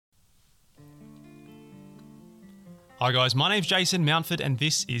Hi guys, my name's Jason Mountford and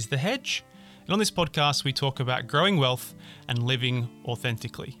this is The Hedge. And on this podcast, we talk about growing wealth and living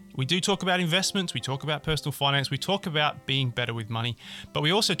authentically. We do talk about investments, we talk about personal finance, we talk about being better with money, but we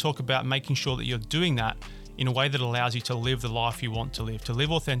also talk about making sure that you're doing that in a way that allows you to live the life you want to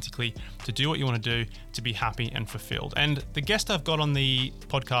live authentically, to do what you want to do, to be happy and fulfilled. And the guest I've got on the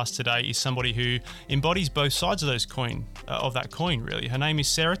podcast today is somebody who embodies both sides of that coin, really. Her name is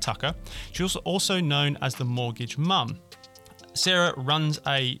Sarah Tucker. She's also known as the Mortgage Mum. Sarah runs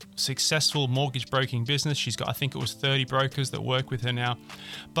a successful mortgage broking business. She's got, I think it was 30 brokers that work with her now.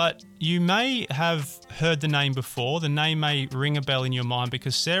 But you may have heard the name before. The name may ring a bell in your mind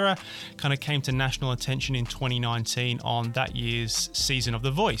because Sarah kind of came to national attention in 2019 on that year's season of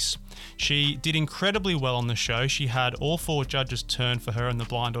The Voice. She did incredibly well on the show. She had all 4 judges turn for her in the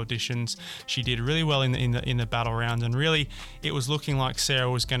blind auditions. She did really well in the battle round, and really it was looking like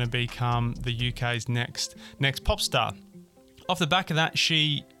Sarah was going to become the UK's next pop star. Off the back of that,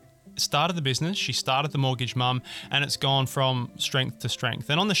 she started the business, she started the Mortgage Mum, and it's gone from strength to strength.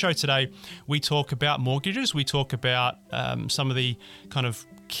 And on the show today, we talk about mortgages, we talk about some of the kind of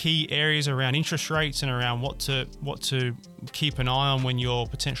key areas around interest rates and around what to keep an eye on when you're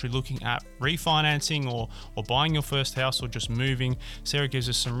potentially looking at refinancing or buying your first house or just moving. Sarah gives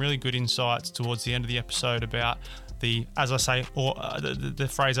us some really good insights towards the end of the episode about the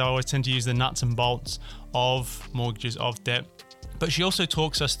phrase I always tend to use, the nuts and bolts of mortgages, of debt. But she also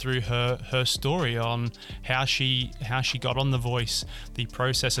talks us through her story on how she got on The Voice, the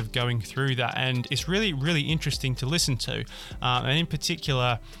process of going through that. And it's really, really interesting to listen to. And in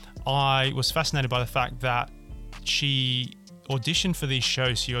particular, I was fascinated by the fact that she auditioned for these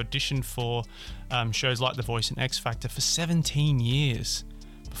shows. She auditioned for shows like The Voice and X Factor for 17 years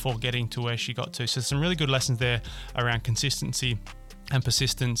before getting to where she got to. So some really good lessons there around consistency and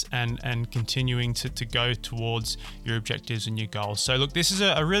persistence and continuing to go towards your objectives and your goals. So look, this is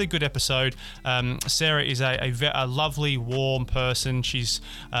a really good episode. Sarah is a lovely, warm person. She's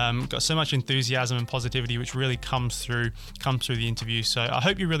got so much enthusiasm and positivity, which really comes through the interview. So I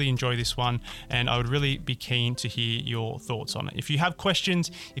hope you really enjoy this one, and I would really be keen to hear your thoughts on it. If you have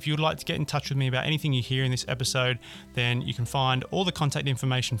questions, if you would like to get in touch with me about anything you hear in this episode, then you can find all the contact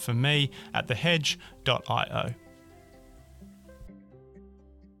information for me at thehedge.io.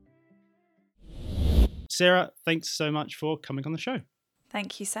 Sarah, thanks so much for coming on the show.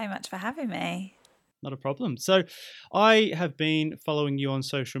 Thank you so much for having me. Not a problem. So I have been following you on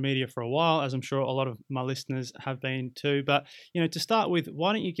social media for a while, as I'm sure a lot of my listeners have been too. But, to start with,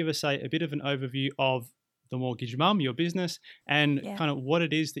 why don't you give us a bit of an overview of the Mortgage Mum, your business, and kind of what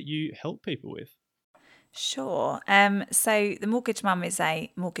it is that you help people with? Sure. So the Mortgage Mum is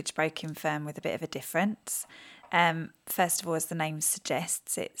a mortgage broking firm with a bit of a difference. First of all, as the name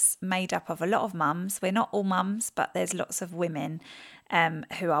suggests, it's made up of a lot of mums. We're not all mums, but there's lots of women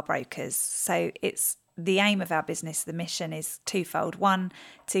who are brokers. So it's the aim of our business, the mission is twofold. One,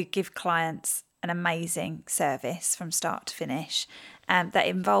 to give clients an amazing service from start to finish that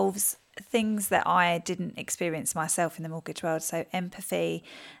involves things that I didn't experience myself in the mortgage world. So empathy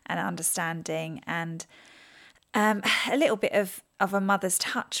and understanding and a little bit of a mother's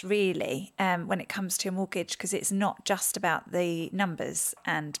touch, really, when it comes to a mortgage, because it's not just about the numbers,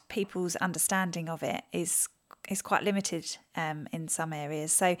 and people's understanding of it is quite limited in some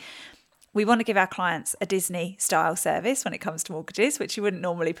areas. So we want to give our clients a Disney style service when it comes to mortgages, which you wouldn't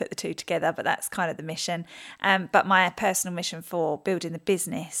normally put the two together, but that's kind of the mission. But my personal mission for building the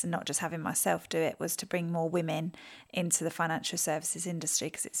business and not just having myself do it was to bring more women into the financial services industry,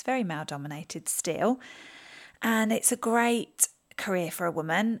 because it's very male dominated still. And it's a great career for a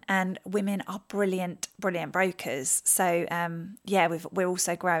woman, and women are brilliant brokers. So we're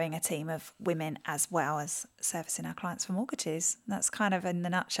also growing a team of women as well as servicing our clients for mortgages. That's kind of in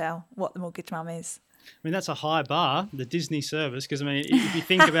the nutshell what the Mortgage Mum is. I mean, that's a high bar, the Disney service, because I mean, if you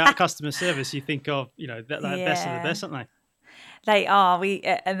think about customer service, you think of the best of the best, aren't they? They are.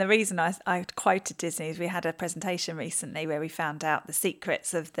 And the reason I quoted Disney is we had a presentation recently where we found out the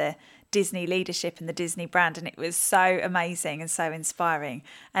secrets of the Disney leadership and the Disney brand, and it was so amazing and so inspiring.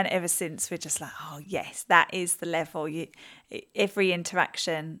 And ever since, we're just like, oh yes, that is the level. Every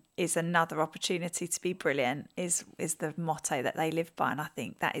interaction is another opportunity to be brilliant. Is the motto that they live by, and I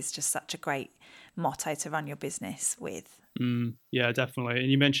think that is just such a great motto to run your business with. Yeah, definitely.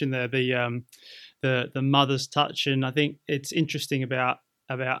 And you mentioned there the mother's touch, and I think it's interesting about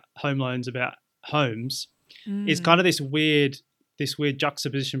home loans, about homes, is kind of this weird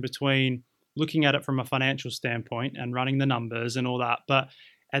juxtaposition between looking at it from a financial standpoint and running the numbers and all that, but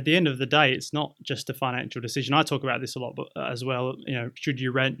at the end of the day, it's not just a financial decision. I talk about this a lot as well. Should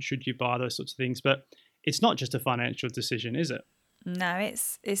you rent? Should you buy? Those sorts of things. But it's not just a financial decision, is it? No,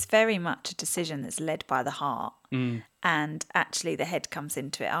 it's very much a decision that's led by the heart, and actually the head comes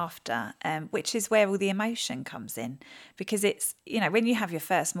into it after, which is where all the emotion comes in, because it's, when you have your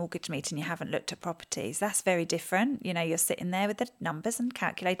first mortgage meeting, you haven't looked at properties. That's very different. You're sitting there with the numbers and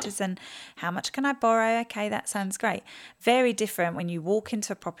calculators and how much can I borrow? Okay, that sounds great. Very different when you walk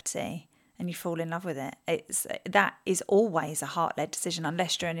into a property and you fall in love with it. That is always a heart-led decision,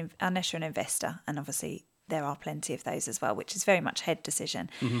 unless you're an investor, and obviously there are plenty of those as well, which is very much head decision.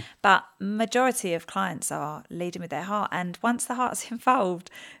 But majority of clients are leading with their heart, and once the heart's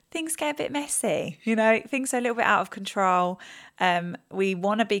involved, things get a bit messy. Things are a little bit out of control. We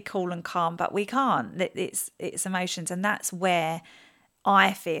want to be cool and calm, but we can't. It's emotions, and that's where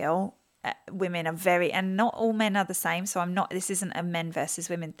I feel women are and not all men are the same. So this isn't a men versus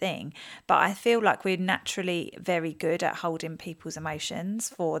women thing, but I feel like we're naturally very good at holding people's emotions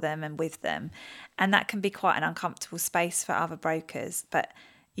for them and with them. And that can be quite an uncomfortable space for other brokers, but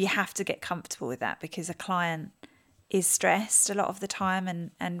you have to get comfortable with that, because a client is stressed a lot of the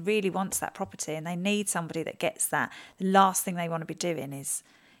time and really wants that property, and they need somebody that gets that. The last thing they want to be doing is,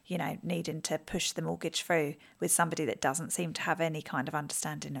 needing to push the mortgage through with somebody that doesn't seem to have any kind of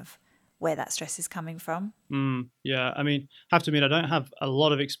understanding of where that stress is coming from. Yeah, I mean, I have to admit, I don't have a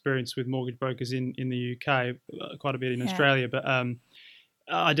lot of experience with mortgage brokers in the UK, quite a bit in Australia, but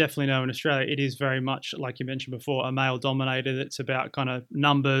I definitely know in Australia it is very much, like you mentioned before, a male dominated. It's about kind of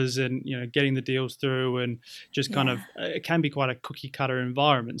numbers and, getting the deals through, and just kind of, it can be quite a cookie cutter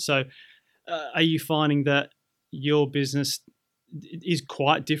environment. So are you finding that your business is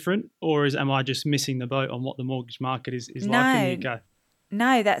quite different, or am I just missing the boat on what the mortgage market is like in the UK?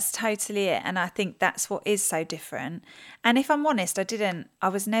 No, that's totally it. And I think that's what is so different. And if I'm honest, I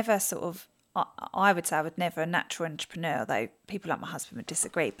was never sort of, I would say I was never a natural entrepreneur, though people like my husband would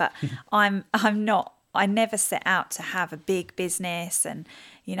disagree. But I'm not, I never set out to have a big business and,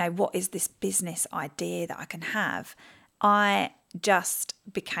 what is this business idea that I can have? I just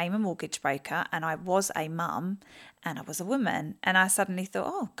became a mortgage broker, and I was a mum and I was a woman. And I suddenly thought,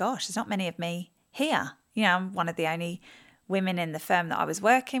 oh gosh, there's not many of me here. I'm one of the only women in the firm that I was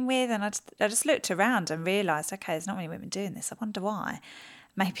working with, and I just looked around and realised, okay, there's not many women doing this. I wonder why.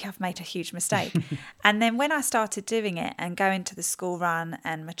 Maybe I've made a huge mistake. And then when I started doing it and going to the school run,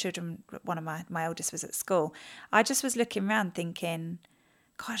 and my children, one of my oldest was at school, I just was looking around thinking,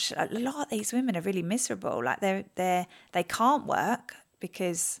 gosh, a lot of these women are really miserable. Like they can't work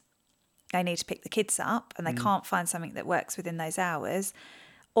because they need to pick the kids up, and they can't find something that works within those hours.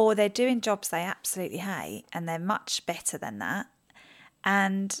 Or they're doing jobs they absolutely hate, and they're much better than that.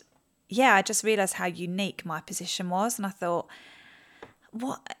 And I just realised how unique my position was. And I thought,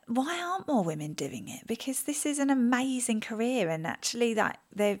 why aren't more women doing it? Because this is an amazing career, and actually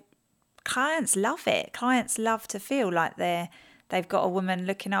their clients love it. Clients love to feel like they've got a woman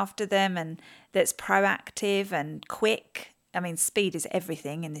looking after them, and that's proactive and quick. I mean, speed is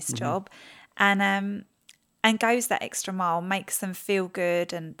everything in this job. And goes that extra mile, makes them feel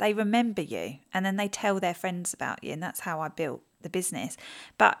good, and they remember you, and then they tell their friends about you, and that's how I built the business.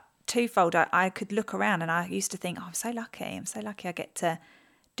 But twofold, I could look around, and I used to think, I'm so lucky I get to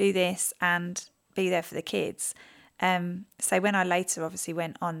do this and be there for the kids. So when I later obviously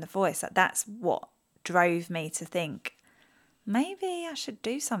went on The Voice, that's what drove me to think, maybe I should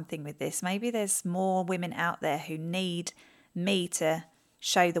do something with this. Maybe there's more women out there who need me to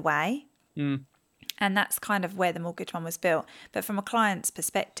show the way. And that's kind of where the Mortgage Mum was built. But from a client's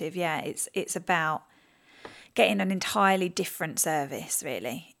perspective, it's about getting an entirely different service,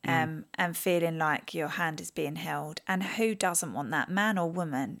 really, and feeling like your hand is being held. And who doesn't want that, man or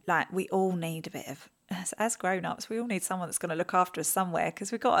woman? Like, we all need a bit of, as grown-ups, we all need someone that's going to look after us somewhere,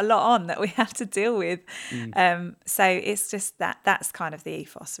 because we've got a lot on that we have to deal with. So it's just that's kind of the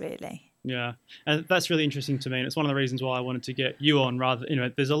ethos, really. Yeah, and that's really interesting to me, and it's one of the reasons why I wanted to get you on.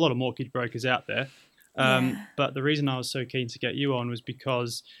 There's a lot of mortgage brokers out there, but the reason I was so keen to get you on was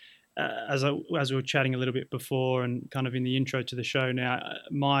because as we were chatting a little bit before, and kind of in the intro to the show now,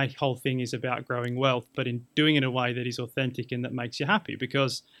 my whole thing is about growing wealth, but in doing it in a way that is authentic and that makes you happy,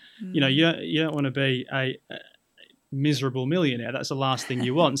 because you don't want to be a miserable millionaire. That's the last thing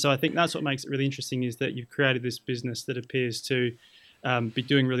you want. So I think that's what makes it really interesting, is that you've created this business that appears to be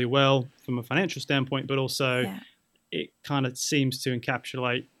doing really well from a financial standpoint, but also it kind of seems to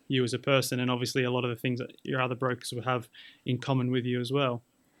encapsulate you as a person, and obviously a lot of the things that your other brokers will have in common with you as well.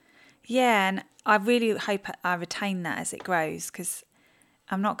 Yeah, and I really hope I retain that as it grows, because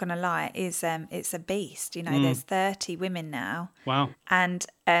I'm not going to lie, it's a beast. There's 30 women now. Wow. And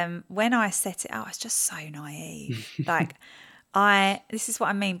when I set it out, I was just so naive. Like, this is what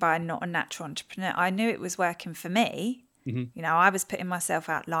I mean by not a natural entrepreneur. I knew it was working for me. You know, I was putting myself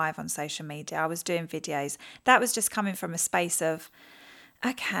out live on social media. I was doing videos. That was just coming from a space of,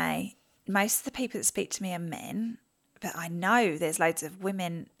 okay, most of the people that speak to me are men, but I know there's loads of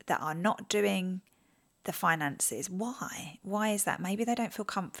women that are not doing the finances. Why? Why is that? Maybe they don't feel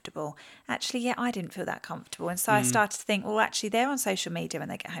comfortable. Actually, yeah, I didn't feel that comfortable. And so I started to think, well, actually, they're on social media when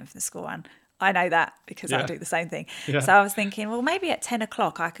they get home from the school run. I know that because I do the same thing. Yeah. So I was thinking, well, maybe at 10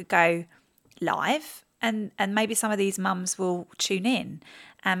 o'clock I could go live and maybe some of these mums will tune in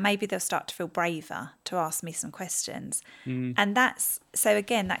and maybe they'll start to feel braver to ask me some questions. And so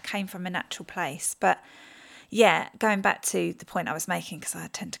again, that came from a natural place. But yeah, going back to the point I was making, because I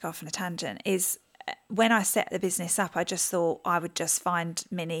tend to go off on a tangent, is when I set the business up, I just thought I would just find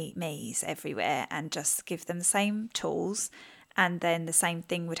mini me's everywhere and just give them the same tools. And then the same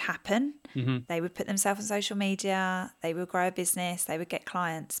thing would happen. They would put themselves on social media, they would grow a business, they would get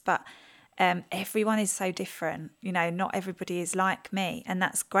clients. But everyone is so different. You know, not everybody is like me. And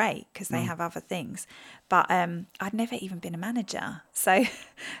that's great because they have other things. But I'd never even been a manager. So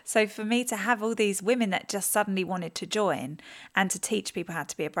for me to have all these women that just suddenly wanted to join and to teach people how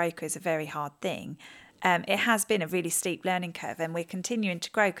to be a broker is a very hard thing. It has been a really steep learning curve and we're continuing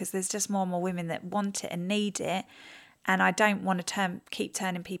to grow because there's just more and more women that want it and need it. And I don't want to keep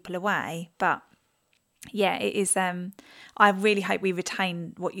turning people away. But yeah, it is. I really hope we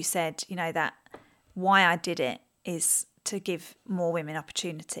retain what you said, you know, that why I did it is to give more women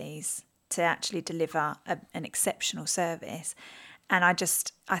opportunities to actually deliver an exceptional service. And I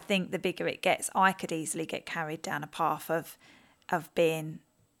think the bigger it gets, I could easily get carried down a path of being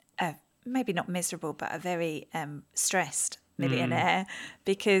maybe not miserable, but a very stressed millionaire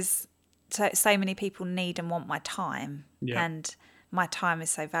because so many people need and want my time. Yeah. And my time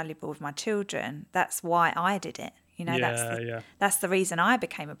is so valuable with my children. That's why I did it. You know, that's the reason I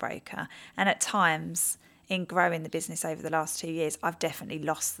became a broker. And at times in growing the business over the last 2 years, I've definitely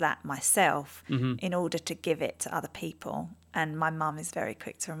lost that myself in order to give it to other people. And my mum is very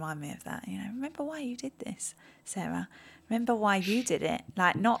quick to remind me of that. You know, remember why you did this, Sarah? Remember why you did it?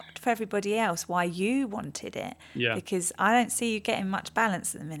 Like, not for everybody else, why you wanted it. Yeah. Because I don't see you getting much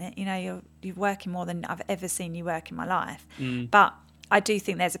balance at the minute. You know, you're working more than I've ever seen you work in my life. But I do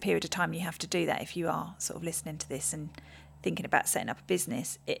think there's a period of time you have to do that if you are sort of listening to this and thinking about setting up a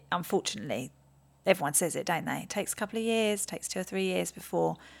business. Unfortunately, everyone says it, don't they? It takes a couple of years, takes 2 or 3 years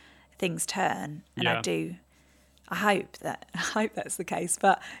before things turn. And I hope that's the case.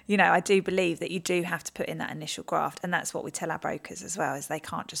 But, you know, I do believe that you do have to put in that initial graft. And that's what we tell our brokers as well, is they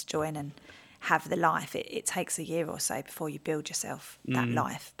can't just join and have the life. It takes a year or so before you build yourself that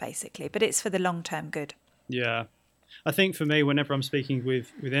life, basically. But it's for the long-term good. Yeah. I think for me, whenever I'm speaking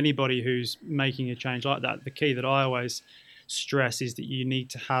with anybody who's making a change like that, the key that I always stress is that you need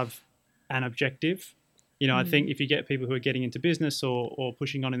to have an objective. You know, I think if you get people who are getting into business or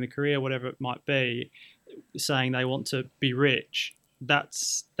pushing on in the career, whatever it might be, saying they want to be rich,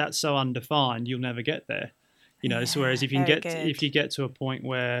 that's so undefined, you'll never get there. You know, so whereas if you get to a point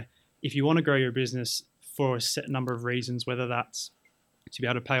where if you want to grow your business for a set number of reasons, whether that's to be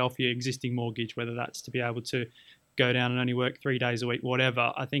able to pay off your existing mortgage, whether that's to be able to go down and only work 3 days a week,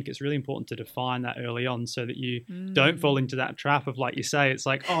 whatever, I think it's really important to define that early on so that you don't fall into that trap of, like you say, it's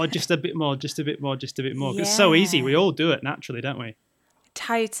like, oh, just a bit more, just a bit more, just a bit more. Yeah. It's so easy. We all do it naturally, don't we?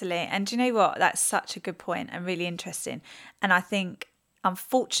 Totally. And do you know what? That's such a good point and really interesting. And I think,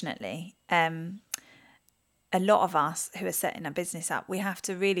 unfortunately, a lot of us who are setting a business up, we have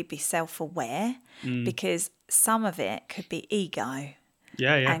to really be self-aware because some of it could be ego.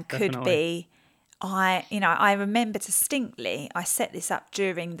 Yeah, and definitely. Could be, I remember distinctly, I set this up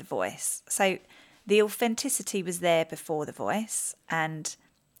during The Voice. So the authenticity was there before The Voice and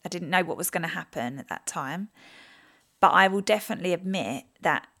I didn't know what was going to happen at that time. But I will definitely admit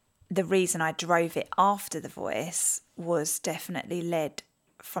that the reason I drove it after The Voice was definitely led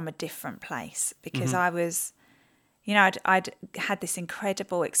from a different place because I was, you know, I'd had this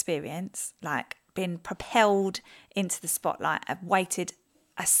incredible experience, like been propelled into the spotlight. I've waited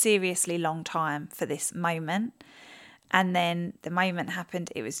a seriously long time for this moment. And then the moment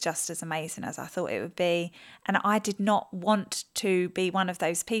happened, it was just as amazing as I thought it would be. And I did not want to be one of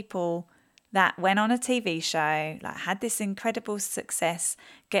those people that went on a TV show, like had this incredible success,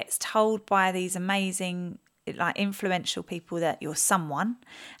 gets told by these amazing, like influential people that you're someone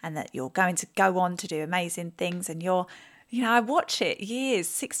and that you're going to go on to do amazing things. And you're, you know, I watch it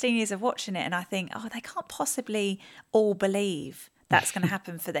 16 years of watching it. And I think, oh, they can't possibly all believe that's going to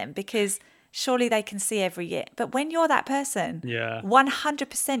happen for them because surely they can see every year. But when you're that person,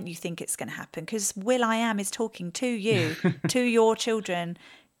 100% you think it's going to happen, because will.i.am is talking to you, to your children,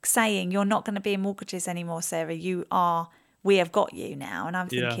 saying you're not going to be in mortgages anymore, Sarah. We have got you now. And I'm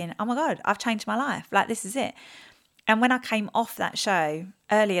thinking, oh my God, I've changed my life. Like, this is it. And when I came off that show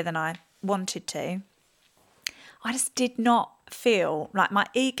earlier than I wanted to, I just did not feel like, my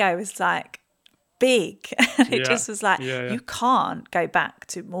ego was like big. And it just was like, you can't go back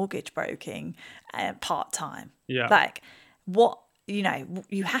to mortgage broking part-time. Like, what,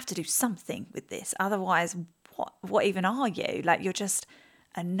 you have to do something with this. Otherwise, what even are you? Like, you're just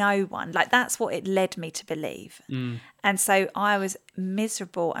a no one. Like, that's what it led me to believe. And so I was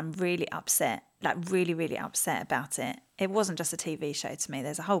miserable and really upset, like really, really upset about it. It wasn't just a TV show to me.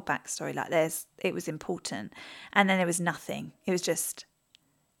 There's a whole backstory. Like, it was important. And then there was nothing. It was just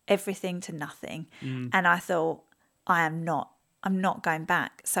everything to nothing. And I thought, I'm not going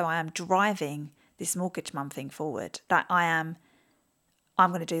back. So I am driving this mortgage mum thing forward. Like, I'm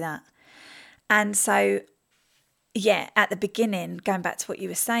going to do that. And so, at the beginning, going back to what you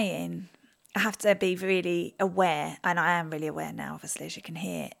were saying, I have to be really aware, and I am really aware now, obviously, as you can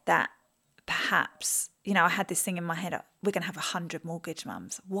hear, that perhaps, I had this thing in my head, we're going to have 100 mortgage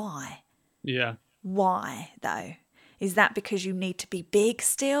mums. Why? Yeah. Why, though? Is that because you need to be big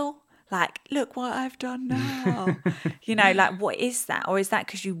still? Like, look what I've done now. Like, what is that? Or is that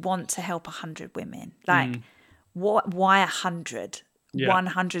because you want to help 100 women? Like, why 100?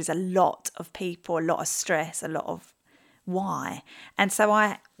 100 is a lot of people, a lot of stress, a lot of why. And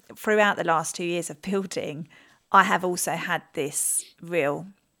so throughout the last 2 years of building, I have also had this real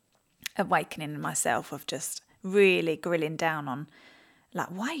awakening in myself of just really grilling down on, like,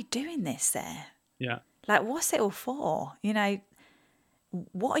 why are you doing this there? Yeah. Like, what's it all for?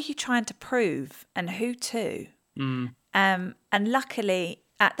 What are you trying to prove, and who to? And luckily,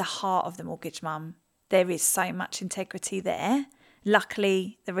 at the heart of the Mortgage Mum, there is so much integrity there.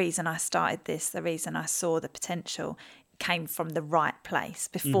 Luckily, the reason I started this, the reason I saw the potential, came from the right place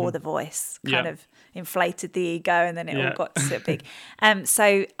before the voice kind of inflated the ego, and then it all got so big.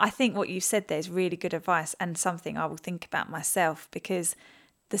 So I think what you said there is really good advice, and something I will think about myself, because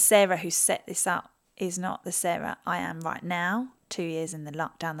the Sarah who set this up is not the Sarah I am right now, 2 years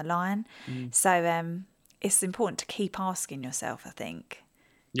down the line. So it's important to keep asking yourself, I think.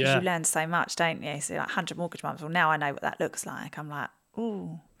 Because you learn so much, don't you? So, like, 100 mortgage mums. Well, now I know what that looks like. I'm like,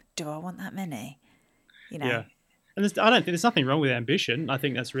 ooh, do I want that many? Yeah. And I don't think there's nothing wrong with ambition. I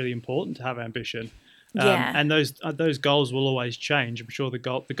think that's really important to have ambition. And those goals will always change. I'm sure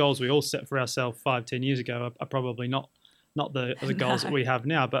the goals we all set for ourselves 5-10 years ago are probably not the goals that we have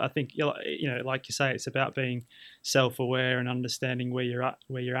now. But I think, like you say, it's about being self-aware and understanding where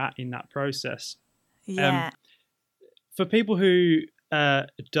you're at in that process. Yeah. For people who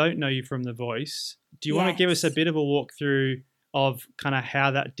don't know you from The Voice, do you want to give us a bit of a walkthrough of kind of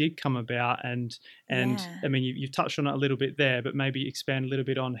how that did come about? And I mean, you've touched on it a little bit there, but maybe expand a little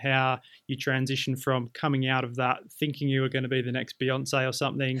bit on how you transitioned from coming out of that, thinking you were going to be the next Beyonce or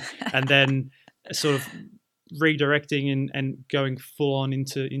something, and then sort of redirecting and going full on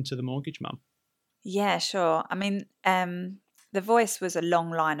into the Mortgage Mum. Yeah, sure. I mean, The Voice was a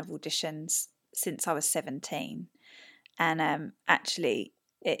long line of auditions since I was 17. And actually,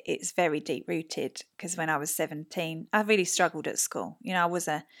 it's very deep rooted, because when I was 17, I really struggled at school. I would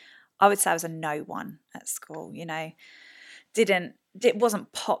say I was a no one at school. It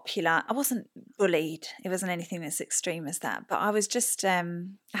wasn't popular. I wasn't bullied. It wasn't anything as extreme as that. But I was just, I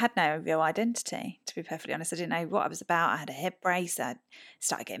had no real identity, to be perfectly honest. I didn't know what I was about. I had a head brace. I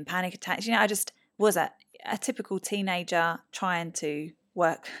started getting panic attacks. I just was a typical teenager trying to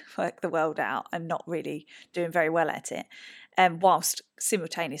work the world out and not really doing very well at it, whilst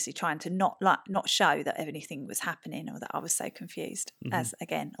simultaneously trying to not show that anything was happening, or that I was so confused, as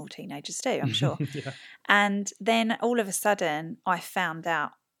again all teenagers do, I'm sure. And then all of a sudden I found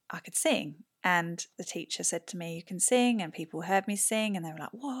out I could sing, and the teacher said to me, you can sing, and people heard me sing, and they were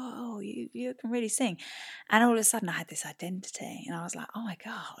like, whoa, you can really sing. And all of a sudden I had this identity, and I was like, oh my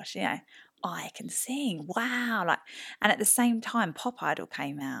gosh, I can sing. Wow. And at the same time, Pop Idol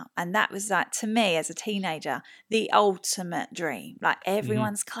came out. And that was, like, to me as a teenager, the ultimate dream. Like,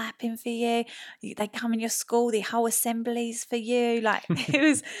 everyone's clapping for you. They come in your school, the whole assembly's for you. Like, it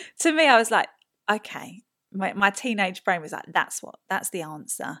was, to me, I was like, okay. My teenage brain was like, that's the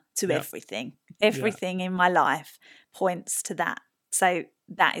answer to everything. Everything in my life points to that. So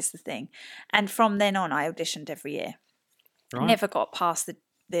that is the thing. And from then on, I auditioned every year. Right. Never got past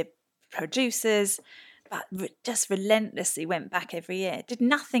the producers, but just relentlessly went back every year. Did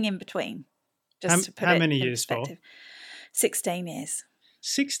nothing in between. Just to put how many years for? 16 years.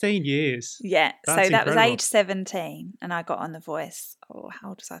 16 years. Yeah. That's So that was incredible. age 17 and I got on The Voice. Oh, how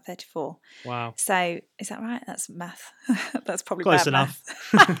old was I? 34. Wow. So is that right? That's math. That's probably Close bad enough.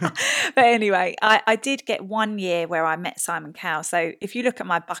 math. But anyway, I did get 1 year where I met Simon Cowell. So if you look at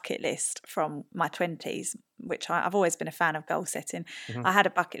my bucket list from my 20s, which I've always been a fan of goal setting, I had a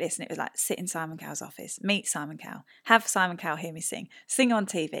bucket list and it was like sit in Simon Cowell's office, meet Simon Cowell, have Simon Cowell hear me sing on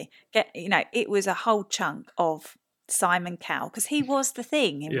TV. It was a whole chunk of Simon Cowell because he was the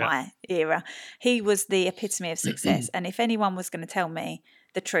thing in my era. He was the epitome of success. And if anyone was going to tell me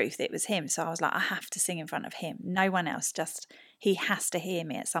the truth, it was him. So I was like, I have to sing in front of him. No one else, just he has to hear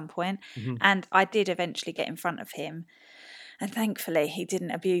me at some point. And I did eventually get in front of him. And thankfully, he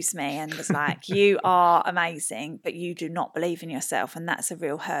didn't abuse me and was like, you are amazing, but you do not believe in yourself. And that's a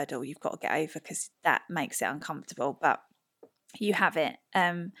real hurdle you've got to get over because that makes it uncomfortable. But you have it.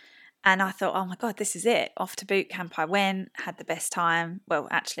 And I thought, oh my God, this is it. Off to boot camp I went, had the best time. Well,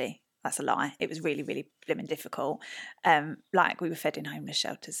 actually, that's a lie. It was really, really blooming difficult. Like we were fed in homeless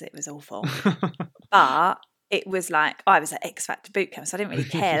shelters. It was awful. But it was like I was at X Factor boot camp, so I didn't really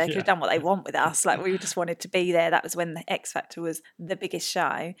care. They could have done what they want with us. Like we just wanted to be there. That was when the X Factor was the biggest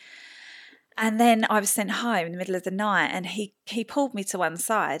show. And then I was sent home in the middle of the night and he pulled me to one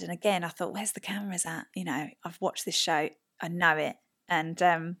side. And again, I thought, where's the cameras at? I've watched this show. I know it.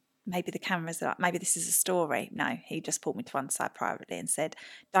 And maybe the cameras are like, maybe this is a story. No, he just pulled me to one side privately and said,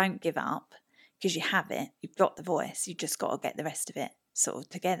 don't give up because you have it. You've got the voice. You just got to get the rest of it sort of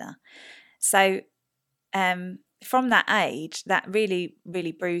together. So from that age, that really,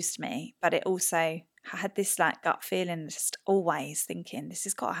 really bruised me. But it also, I had this like gut feeling, just always thinking, this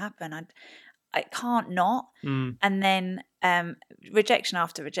has got to happen. I can't not. And then rejection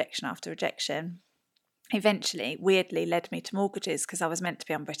after rejection after rejection eventually weirdly led me to mortgages because I was meant to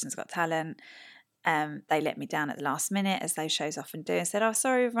be on Britain's Got Talent. They let me down at the last minute, as those shows often do, and said, oh,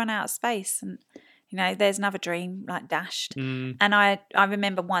 sorry, we've run out of space. And, there's another dream, like dashed. And I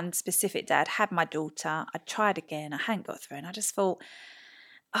remember one specific day, I'd had my daughter, I tried again, I hadn't got through, and I just thought,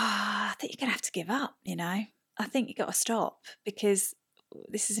 I think you're going to have to give up, I think you've got to stop because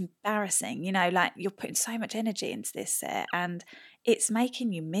this is embarrassing, like you're putting so much energy into this and it's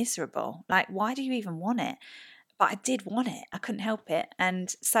making you miserable. Like, why do you even want it? But I did want it. I couldn't help it.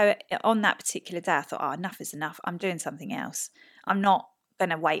 And so on that particular day, I thought, enough is enough. I'm doing something else. I'm not going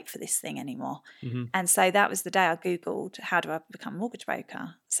to wait for this thing anymore. And so that was the day I Googled, how do I become a mortgage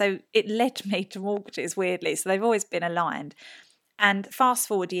broker? So it led me to mortgages, weirdly. So they've always been aligned. And fast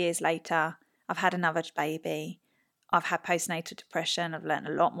forward years later, I've had another baby. I've had postnatal depression. I've learned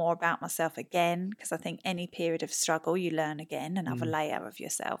a lot more about myself again because I think any period of struggle, you learn again another layer of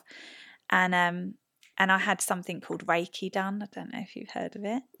yourself. And I had something called Reiki done. I don't know if you've heard of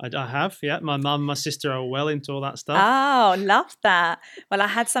it. I have, yeah. My mum, my sister are well into all that stuff. Oh, love that. Well, I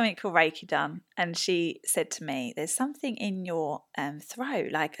had something called Reiki done, and she said to me, "There's something in your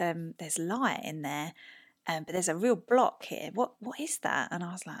throat, like there's light in there, but there's a real block here. What is that?" And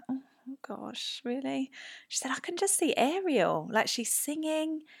I was like, "Oh gosh, really?" She said, "I can just see Ariel, like she's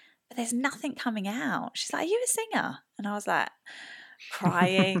singing, but there's nothing coming out." She's like, "Are you a singer?" And I was like,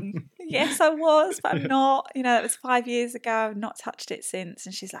 crying. Yes, I was, but I'm not. That was 5 years ago. I've not touched it since.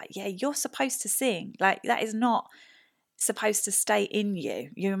 And she's like, "Yeah, you're supposed to sing. Like that is not supposed to stay in you.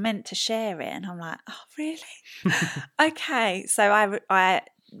 You're meant to share it." And I'm like, "Oh, really?" Okay. So I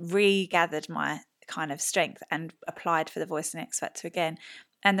regathered my kind of strength and applied for the Voice and X Factor again.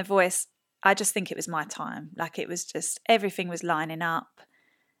 And the Voice, I just think it was my time. Like it was just, everything was lining up.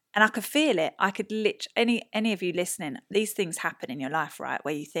 And I could feel it. I could any of you listening, these things happen in your life, right?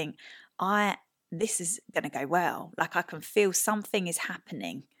 Where you think, this is going to go well. Like I can feel something is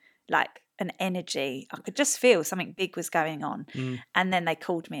happening, like an energy. I could just feel something big was going on. And then they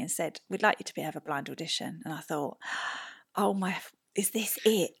called me and said, "We'd like you to have a blind audition." And I thought, is this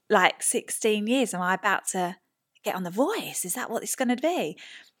it? Like 16 years, am I about to get on The Voice? Is that what it's going to be?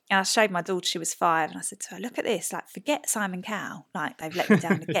 And I showed my daughter, she was 5, and I said to her, "Look at this, like forget Simon Cowell, like they've let me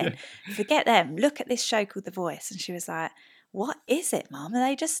down again. Forget them, look at this show called The Voice." And she was like, "What is it, Mum?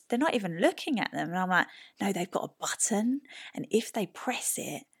 They're not even looking at them." And I'm like, "No, they've got a button, and if they press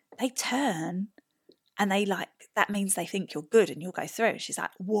it, they turn, and that means they think you're good and you'll go through." And she's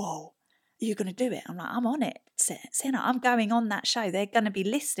like, "Whoa, are you going to do it?" I'm like, "I'm on it, Sienna. I'm going on that show. They're going to be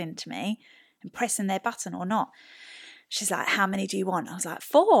listening to me and pressing their button or not." She's like, "How many do you want?" I was like,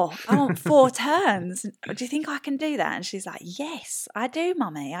 4. I want 4 turns. "Do you think I can do that?" And she's like, "Yes, I do,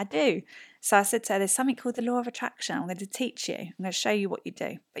 Mummy, I do." So I said to her, "There's something called the law of attraction. I'm going to teach you. I'm going to show you what you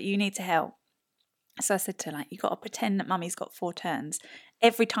do, but you need to help." So I said to her, "You've got to pretend that Mummy's got 4 turns.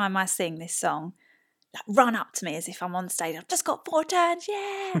 Every time I sing this song, run up to me as if I'm on stage. I've just got 4 turns,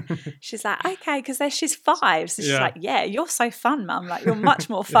 yeah. She's like, okay, because she's 5. So she's like, yeah, you're so fun, Mum. Like, you're much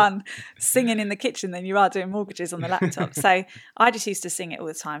more fun singing in the kitchen than you are doing mortgages on the laptop. So I just used to sing it all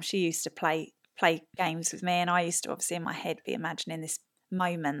the time. She used to play games with me, and I used to obviously in my head be imagining this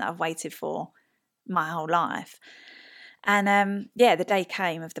moment that I've waited for my whole life. And the day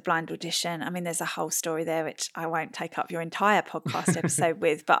came of the blind audition. I mean, there's a whole story there, which I won't take up your entire podcast episode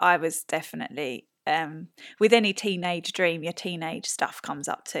with, but I was definitely, with any teenage dream, your teenage stuff comes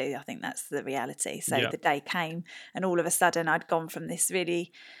up too. I think that's the reality. So the day came, and all of a sudden I'd gone from this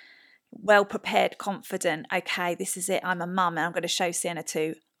really well-prepared, confident, okay, this is it, I'm a mum and I'm going to show Sienna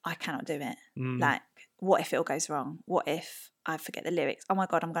to, I cannot do it. Like, what if it all goes wrong? What if I forget the lyrics? Oh my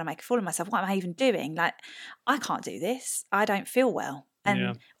God, I'm going to make a fool of myself. What am I even doing? Like, I can't do this. I don't feel well.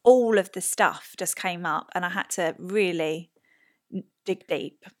 And all of the stuff just came up, and I had to really dig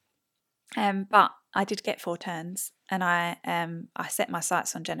deep. But I did get 4 turns, and I set my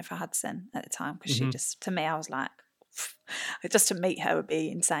sights on Jennifer Hudson at the time, because she just, to me, I was like, just to meet her would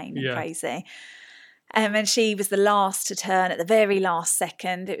be insane and crazy. And she was the last to turn at the very last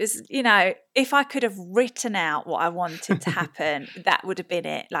second. It was, if I could have written out what I wanted to happen, that would have been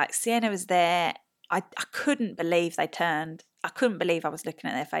it. Like, Sienna was there. I couldn't believe they turned. I couldn't believe I was looking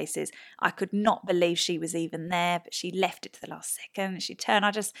at their faces. I could not believe she was even there, but she left it to the last second. She turned.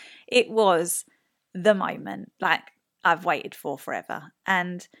 It was the moment, like, I've waited for forever.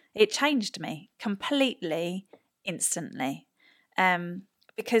 And it changed me completely, instantly.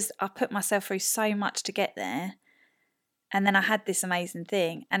 Because I put myself through so much to get there, and then I had this amazing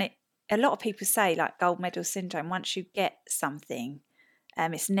thing. And a lot of people say, like, gold medal syndrome, once you get something,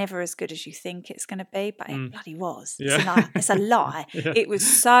 it's never as good as you think it's going to be, but it bloody was. It's a lie. It was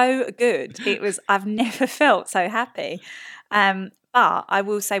so good. I've never felt so happy. But I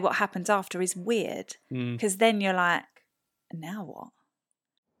will say what happens after is weird, because then you're like, now what?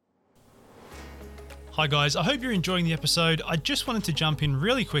 Hi guys, I hope you're enjoying the episode. I just wanted to jump in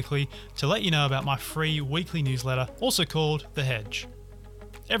really quickly to let you know about my free weekly newsletter, also called The Hedge.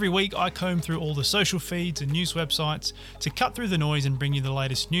 Every week I comb through all the social feeds and news websites to cut through the noise and bring you the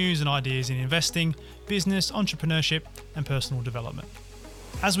latest news and ideas in investing, business, entrepreneurship, and personal development.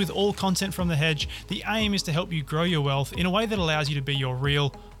 As with all content from The Hedge, the aim is to help you grow your wealth in a way that allows you to be your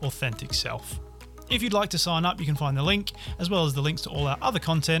real, authentic self. If you'd like to sign up, you can find the link, as well as the links to all our other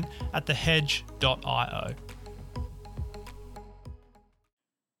content at thehedge.io.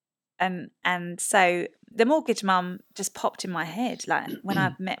 And so the mortgage mum just popped in my head. Like, when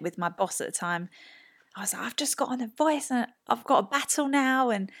I met with my boss at the time, I was like, I've just got on The Voice and I've got a battle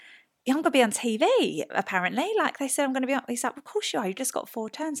now, and I'm going to be on TV, apparently. Like, they said I'm going to be on. He's like, of course you are. You just got 4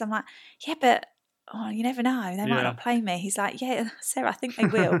 turns. I'm like, yeah, but you never know. They might not play me. He's like, yeah, Sarah, I think they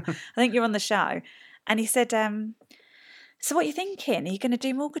will. I think you're on the show. And he said, so what are you thinking? Are you going to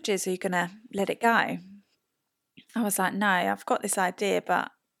do mortgages, or are you going to let it go? I was like, no, I've got this idea,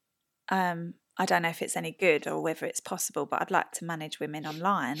 but I don't know if it's any good or whether it's possible, but I'd like to manage women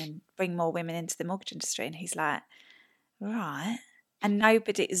online and bring more women into the mortgage industry. And he's like, right. And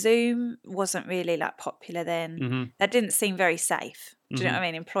Zoom wasn't really like popular then. That didn't seem very safe. Do you know what I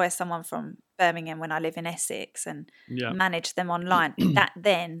mean? Employ someone from Birmingham when I live in Essex and manage them online. That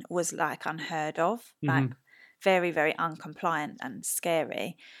then was like unheard of, like very, very uncompliant and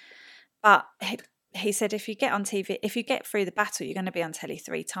scary. But he said, if you get on TV, if you get through the battle, you're going to be on telly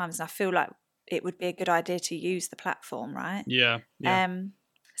 3 times. And I feel like it would be a good idea to use the platform, right? Yeah.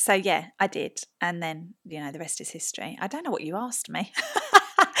 So yeah, I did. And then, the rest is history. I don't know what you asked me.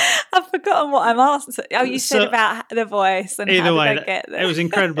 I've forgotten what I'm asked. Oh, you said about The Voice and either how way, did I get there? It was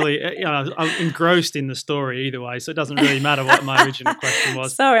incredibly, I'm engrossed in the story either way, so it doesn't really matter what my original question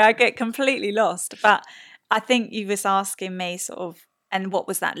was. Sorry, I get completely lost. But I think you was asking me sort of, and what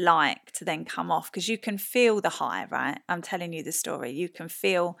was that like to then come off? Because you can feel the high, right? I'm telling you the story. You can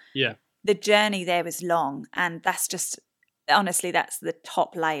feel the journey there was long, and that's just, honestly, that's the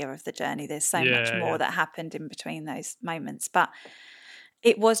top layer of the journey. There's so much more that happened in between those moments. But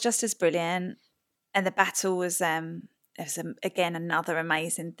it was just as brilliant. And the battle was, again, another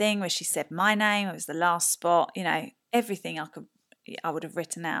amazing thing where she said my name. It was the last spot. Everything I would have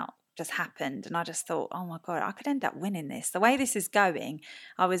written out just happened. And I just thought, oh my God, I could end up winning this. The way this is going,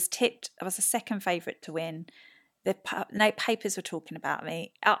 I was tipped. I was the second favourite to win. The papers were talking about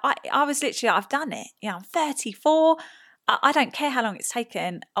me. I was literally, I've done it. I'm 34. I don't care how long it's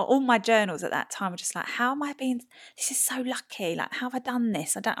taken. All my journals at that time were just like, how am I being, this is so lucky. Like, how have I done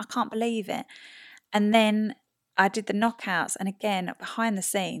this? I can't believe it. And then I did the knockouts. And again, behind the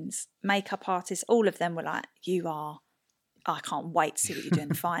scenes, makeup artists, all of them were like, you are I can't wait to see what you do in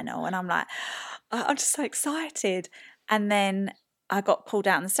the final. And I'm like, I'm just so excited. And then I got called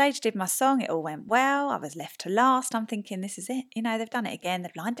out on the stage, did my song. It all went well. I was left to last. I'm thinking, this is it. You know, they've done it again.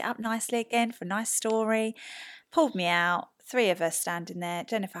 They've lined it up nicely again for a nice story. Pulled me out. 3 of us standing there.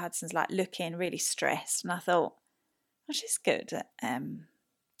 Jennifer Hudson's like looking really stressed. And I thought, well, she's good at,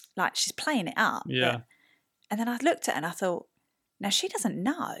 like she's playing it up. Yeah. And then I looked at her and I thought, now she doesn't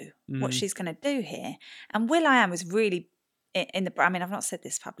know what she's going to do here. And will.i.am was really in the, I mean, I've not said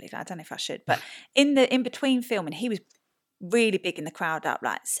this publicly, I don't know if I should, but in between filming, he was really big in the crowd up,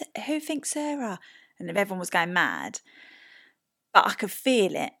 like, who thinks Sarah? And everyone was going mad. But I could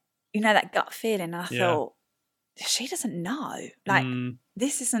feel it, you know, that gut feeling. And I thought, she doesn't know. Like,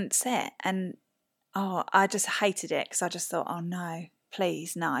 this isn't set. And, I just hated it because I just thought, oh, no,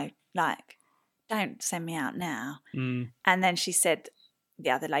 please, no. Like, don't send me out now. And then she said the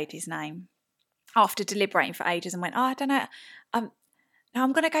other lady's name after deliberating for ages and went, I don't know, I'm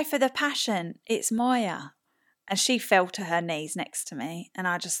going to go for the passion. It's Moya. And she fell to her knees next to me. And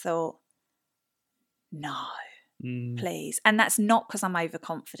I just thought, no, please. And that's not because I'm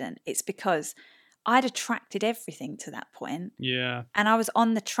overconfident. It's because I'd attracted everything to that point. Yeah. And I was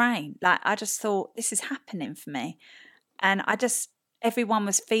on the train. Like, I just thought, this is happening for me. And everyone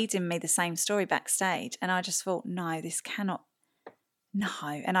was feeding me the same story backstage. And I just thought, no, this cannot, no.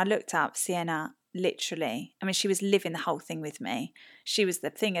 And I looked up Sienna, literally. I mean, she was living the whole thing with me. She was the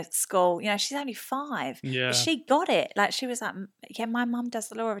thing at school. You know, she's only 5. Yeah. But she got it. Like, she was like, yeah, my mum does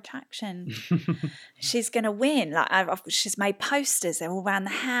the law of attraction. She's going to win. Like, she's made posters. They're all around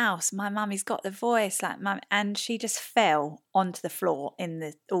the house. My mummy's got the voice. Like, mum. And she just fell onto the floor in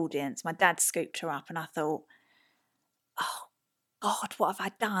the audience. My dad scooped her up and I thought, oh, God, what have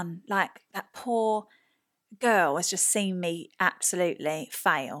I done? Like, that poor girl has just seen me absolutely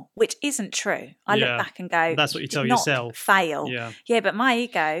fail, which isn't true. I look back and go, that's what you tell not yourself. Fail. Yeah, but my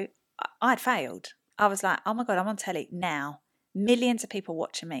ego, I'd failed. I was like, oh my God, I'm on telly now. Millions of people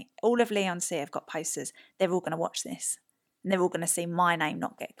watching me. All of Leon C have got posters. They're all going to watch this. And they're all going to see my name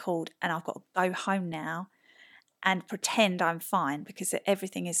not get called. And I've got to go home now and pretend I'm fine because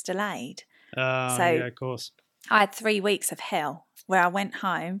everything is delayed. Yeah, of course. I had 3 weeks of hell where I went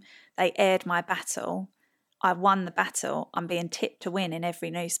home. They aired my battle. I won the battle. I'm being tipped to win in every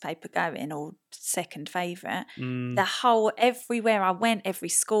newspaper going, or second favourite. Everywhere I went, every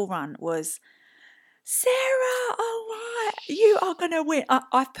school run was, Sarah, all right, you are going to win.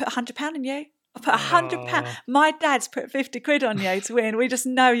 I've put £100 on you. I put £100. My dad's put 50 quid on you to win. We just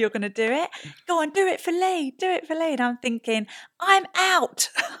know you're going to do it. Go on, do it for Lee. Do it for Lee. And I'm thinking, I'm out.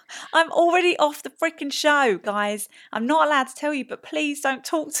 I'm already off the freaking show, guys. I'm not allowed to tell you, but please don't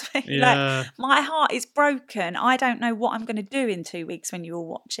talk to me. Yeah. Like, my heart is broken. I don't know what I'm going to do in 2 weeks when you all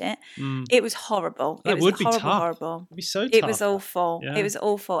watch it. It was horrible. That it was would be tough. Horrible. It'd be so tough. It was awful. Yeah. It was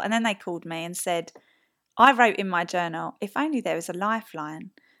awful. And then they called me and said, I wrote in my journal, if only there was a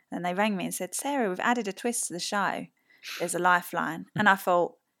lifeline. And they rang me and said, Sarah, we've added a twist to the show. There's a lifeline. And I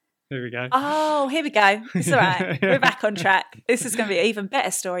thought, here we go. Oh, here we go. It's all right. We're back on track. This is going to be an even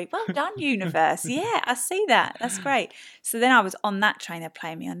better story. Well done, universe. Yeah, I see that. That's great. So then I was on that train. They're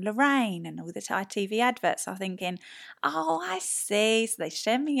playing me on Lorraine and all the ITV adverts. I'm thinking, oh, I see. So they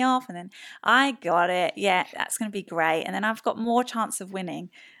send me off and then I got it. Yeah, that's going to be great. And then I've got more chance of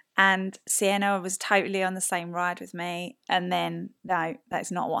winning. And Sienna was totally on the same ride with me. And then, no, that's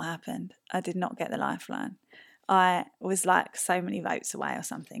not what happened. I did not get the lifeline. I was like so many votes away or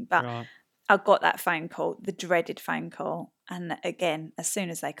something. But Right. I got that phone call, the dreaded phone call. And again, as soon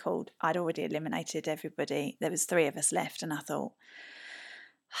as they called, I'd already eliminated everybody. There was 3 of us left. And I thought,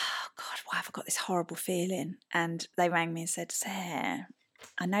 oh, God, why have I got this horrible feeling? And they rang me and said, Sarah,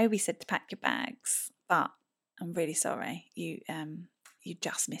 I know we said to pack your bags, but I'm really sorry. You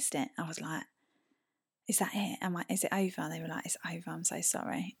just missed it. I was like, is that it? Is it over? They were like, it's over. I'm so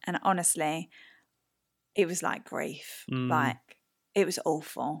sorry. And honestly, it was like grief. Like, it was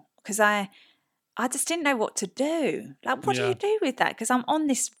awful because I just didn't know what to do. Like, what do you do with that? Because I'm on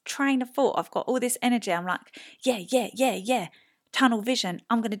this train of thought. I've got all this energy. I'm like, yeah. Tunnel vision.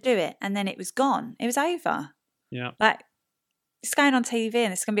 I'm going to do it. And then it was gone. It was over. Yeah. Like, it's going on TV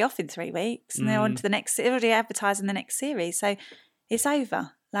and it's going to be off in 3 weeks. And they're on to the next, they're already advertising the next series. So it's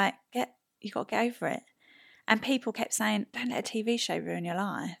over. Like, you got to get over it. And people kept saying, don't let a TV show ruin your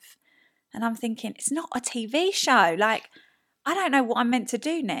life. And I'm thinking, it's not a TV show. Like, I don't know what I'm meant to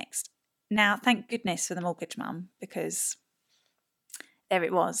do next. Now, thank goodness for the mortgage mum, because there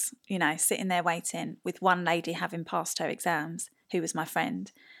it was, you know, sitting there waiting with one lady having passed her exams, who was my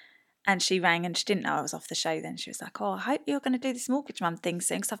friend. And she rang and she didn't know I was off the show then. She was like, oh, I hope you're going to do this mortgage mum thing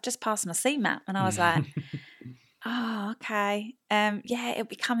soon because I've just passed my CMAP. And I was like, Oh, okay. Yeah, it'll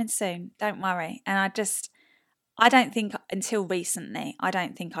be coming soon. Don't worry. And I don't think until recently, I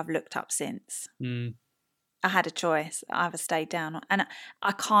don't think I've looked up since. Mm. I had a choice. I either stayed down, and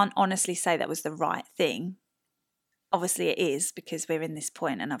I can't honestly say that was the right thing. Obviously it is, because we're in this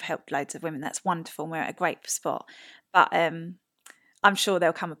point and I've helped loads of women. That's wonderful and we're at a great spot. But I'm sure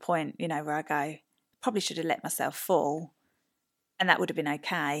there'll come a point, where I go, probably should have let myself fall, and that would have been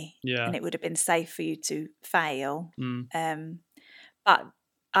okay. Yeah. And it would have been safe for you to fail. Mm. But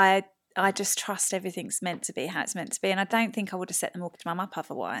I just trust everything's meant to be how it's meant to be. And I don't think I would have set the mortgage mum up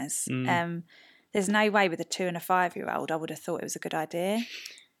otherwise. There's no way with a 2 and a 5-year-old I would have thought it was a good idea.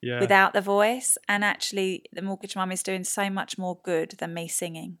 Yeah. Without the voice. And actually the mortgage mum is doing so much more good than me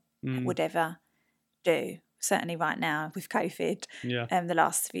singing would ever do, certainly right now with COVID. The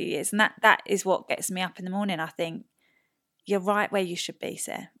last few years. And that is what gets me up in the morning. I think you're right where you should be,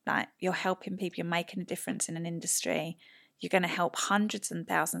 Sarah. Like, you're helping people, you're making a difference in an industry, you're going to help hundreds and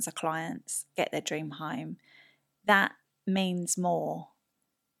thousands of clients get their dream home. That means more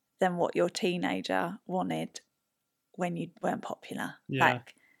than what your teenager wanted when you weren't popular.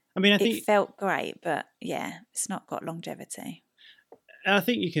 Like, I mean, I think it felt great, but yeah, it's not got longevity. I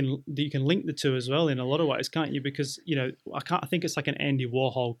think you can link the two as well in a lot of ways, can't you? Because I think it's like an Andy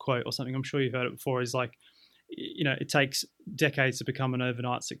Warhol quote or something. I'm sure you've heard it before. Is like, it takes decades to become an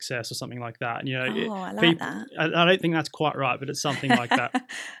overnight success or something like that. And, I like that. I don't think that's quite right, but it's something like that.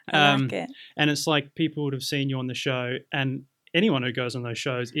 I like it. And it's like people would have seen you on the show, and anyone who goes on those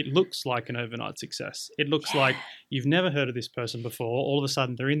shows, it looks like an overnight success. It looks like you've never heard of this person before. All of a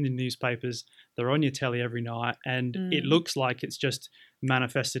sudden, they're in the newspapers, they're on your telly every night, and it looks like it's just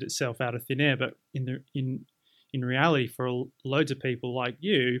manifested itself out of thin air. But in reality, for loads of people like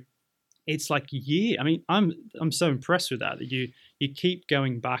you, it's like year. I mean, I'm so impressed with that you keep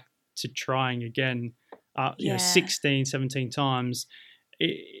going back to trying again, 16, 17 times.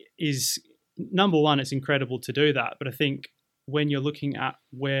 It is, number one, it's incredible to do that. But I think when you're looking at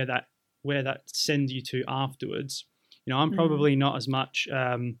where that sends you to afterwards, I'm probably not as much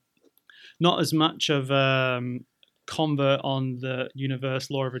of convert on the universe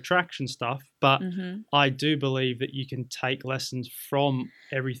law of attraction stuff, but I do believe that you can take lessons from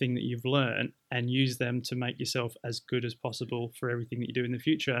everything that you've learned and use them to make yourself as good as possible for everything that you do in the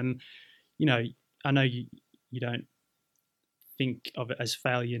future. And I know you don't think of it as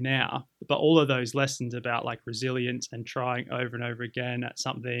failure now, but all of those lessons about like resilience and trying over and over again at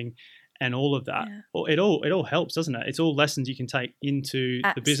something and all of that, it all helps, doesn't it? It's all lessons you can take into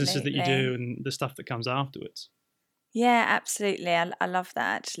the businesses that you do and the stuff that comes afterwards. Yeah, absolutely. I love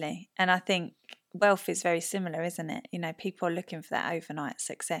that, actually. And I think wealth is very similar, isn't it? People are looking for that overnight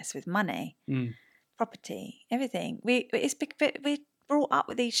success with money, property, everything. We're brought up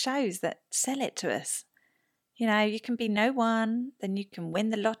with these shows that sell it to us. You can be no one, then you can win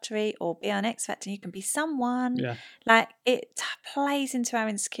the lottery or be on X Factor and you can be someone. Yeah. Like, it plays into our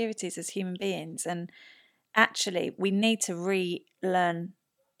insecurities as human beings. And actually, we need to relearn.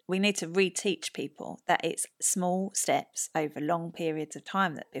 We need to reteach people that it's small steps over long periods of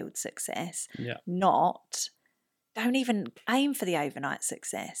time that build success. Yeah. Don't even aim for the overnight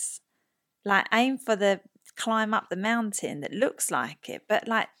success. Like, aim for the climb up the mountain that looks like it. But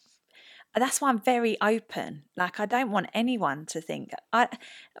like, that's why I'm very open. Like, I don't want anyone to think,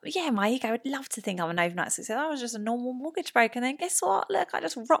 my ego would love to think I'm an overnight success. I was just a normal mortgage broker. And then guess what? Look, I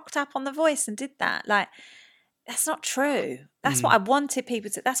just rocked up on The Voice and did that. Like, that's not true. That's what I wanted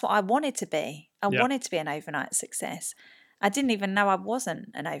people to, that's what I wanted to be. I wanted to be an overnight success. I didn't even know I wasn't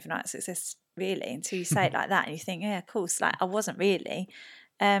an overnight success, really, until you say it like that. And you think, yeah, of course, like, I wasn't really.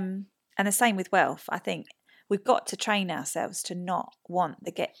 And the same with wealth. I think we've got to train ourselves to not want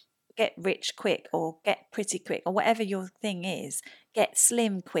the get rich quick or get pretty quick or whatever your thing is. Get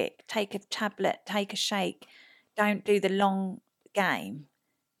slim quick. Take a tablet, take a shake. Don't do the long game.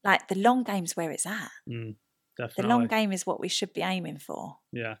 Like, the long game's where it's at. Definitely. The long game is what we should be aiming for.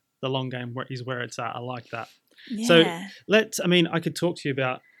 Yeah, the long game is where it's at. I like that. Yeah. So I could talk to you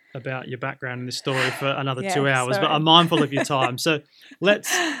about your background in this story for another 2 hours, sorry. but I'm mindful of your time. So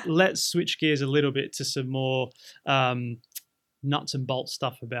let's switch gears a little bit to some more nuts and bolts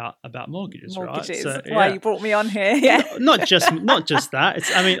stuff about mortgages, right? So, That's why you brought me on here. Yeah. Not just that.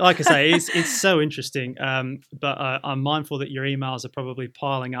 It's, I mean, like I say, it's so interesting. But I'm mindful that your emails are probably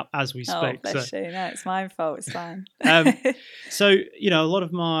piling up as we speak. Oh, bless you. No, it's my fault. It's fine. So a lot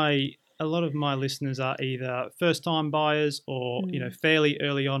of my listeners are either first time buyers or fairly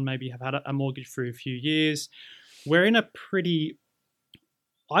early on, maybe have had a mortgage for a few years. We're in a pretty,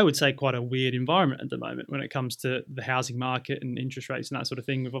 I would say, quite a weird environment at the moment when it comes to the housing market and interest rates and that sort of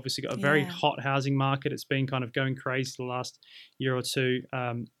thing. We've obviously got a very hot housing market. It's been kind of going crazy the last year or two.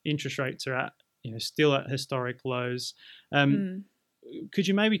 Interest rates are at, still at historic lows. Could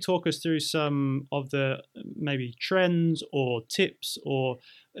you maybe talk us through some of the maybe trends or tips or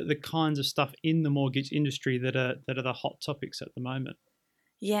the kinds of stuff in the mortgage industry that are the hot topics at the moment?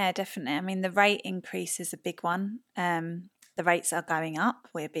 Yeah, definitely. I mean, the rate increase is a big one. The rates are going up.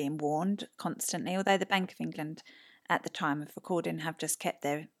 We're being warned constantly, although the Bank of England at the time of recording have just kept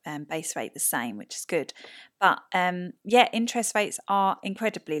their base rate the same, which is good. But interest rates are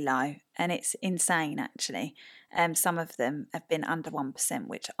incredibly low, and it's insane actually. Some of them have been under 1%,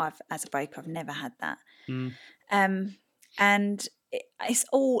 which as a broker, I've never had that. And it's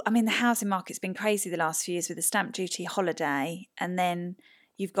all, I mean, the housing market's been crazy the last few years with the stamp duty holiday, and then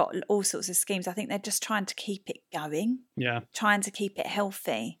you've got all sorts of schemes. I think they're just trying to keep it going, trying to keep it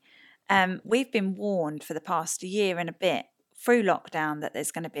healthy. We've been warned for the past year and a bit through lockdown that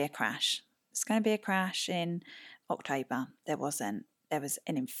there's going to be a crash. There's going to be a crash in October. There wasn't. There was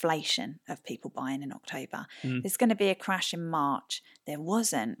an inflation of people buying in October. There's going to be a crash in March. There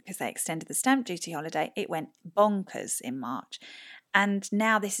wasn't, because they extended the stamp duty holiday. It went bonkers in March. And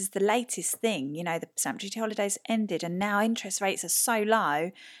now this is the latest thing. The stamp duty holidays ended, and now interest rates are so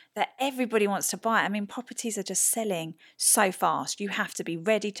low that everybody wants to buy. I mean, properties are just selling so fast. You have to be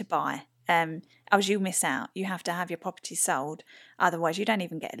ready to buy. Else you'll miss out. You have to have your property sold. Otherwise, you don't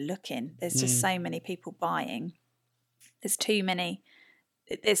even get a look in. There's just so many people buying. There's too many.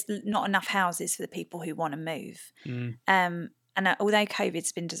 There's not enough houses for the people who want to move. And although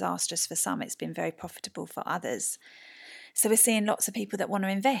COVID's been disastrous for some, it's been very profitable for others. So we're seeing lots of people that want to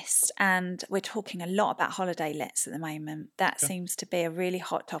invest, and we're talking a lot about holiday lets at the moment. That seems to be a really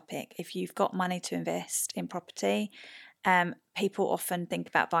hot topic. If you've got money to invest in property, people often think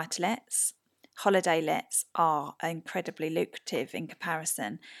about buy-to-lets. Holiday lets are incredibly lucrative in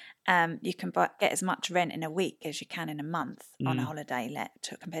comparison. You can get as much rent in a week as you can in a month on a holiday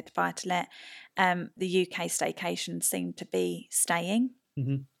let compared to buy-to-let. The UK staycations seem to be staying.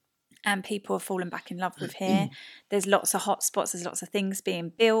 And people have fallen back in love with here. There's lots of hot spots, there's lots of things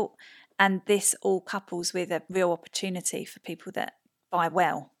being built, and this all couples with a real opportunity for people that buy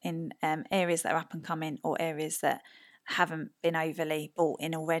well in areas that are up and coming or areas that haven't been overly bought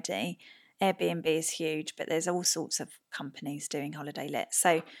in already. Airbnb is huge, but there's all sorts of companies doing holiday lets.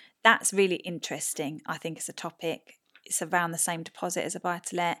 So that's really interesting, I think, as a topic. It's around the same deposit as a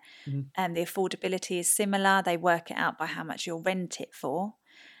buy-to-let, and the affordability is similar. They work it out by how much you'll rent it for.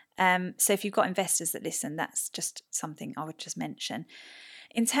 So if you've got investors that listen, that's just something I would just mention.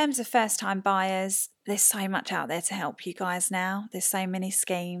 In terms of first-time buyers, there's so much out there to help you guys now. There's so many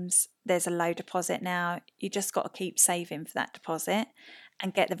schemes. There's a low deposit now. You just got to keep saving for that deposit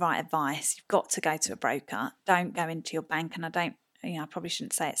and get the right advice. You've got to go to a broker. Don't go into your bank. And I probably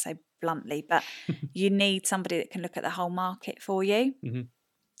shouldn't say it so bluntly, but you need somebody that can look at the whole market for you.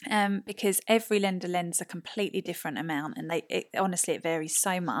 Because every lender lends a completely different amount, and honestly it varies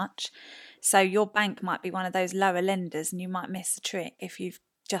so much. So your bank might be one of those lower lenders, and you might miss the trick if you've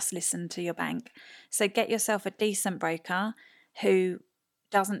just listened to your bank. So get yourself a decent broker who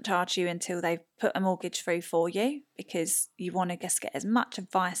doesn't charge you until they've put a mortgage through for you, because you want to just get as much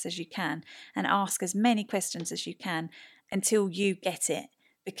advice as you can and ask as many questions as you can until you get it,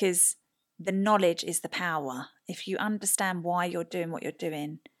 because the knowledge is the power. If you understand why you're doing what you're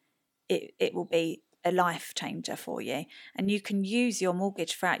doing, it will be a life changer for you. And you can use your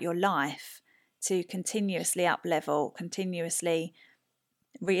mortgage throughout your life to continuously up level, continuously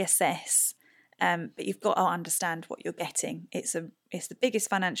reassess. But you've got to understand what you're getting. It's the biggest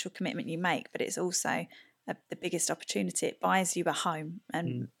financial commitment you make, but it's also the biggest opportunity. It buys you a home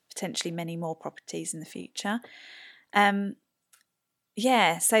and potentially many more properties in the future. So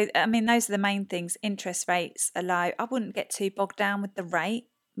I mean, those are the main things. Interest rates are low. I wouldn't get too bogged down with the rate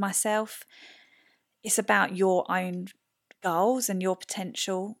myself. It's about your own goals and your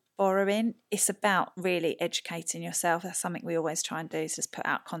potential borrowing. It's about really educating yourself. That's something we always try and do, is just put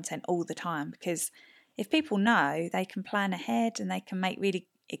out content all the time, because if people know, they can plan ahead and they can make really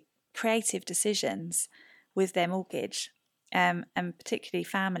creative decisions with their mortgage. And particularly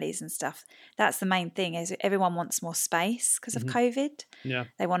families and stuff. That's the main thing, is everyone wants more space because of COVID.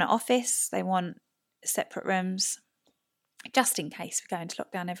 They want an office, they want separate rooms, just in case we go into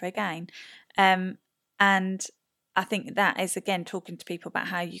lockdown ever again. And I think that is, again, talking to people about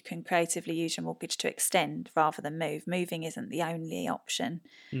how you can creatively use your mortgage to extend rather than move. Moving isn't the only option.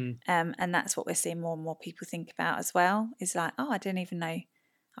 And that's what we're seeing more and more people think about as well, is like, oh, I didn't even know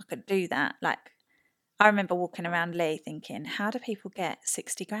I could do that. Like, I remember walking around Lee thinking, how do people get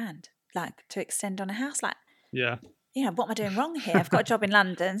 60 grand, like, to extend on a house? Like, Yeah. you know, what am I doing wrong here? I've got a job in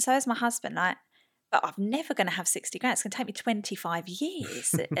London, so is my husband, like, but I'm never going to have 60 grand. It's going to take me 25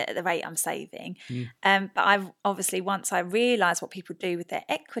 years at the rate I'm saving. But I've obviously, once I realised what people do with their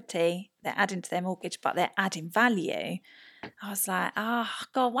equity, they're adding to their mortgage, but they're adding value. I was like, oh,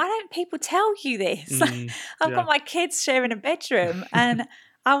 God, why don't people tell you this? I've got my kids sharing a bedroom and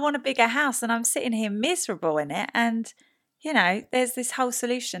I want a bigger house and I'm sitting here miserable in it. And, you know, there's this whole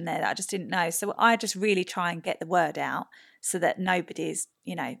solution there that I just didn't know. So I just really try and get the word out so that nobody's,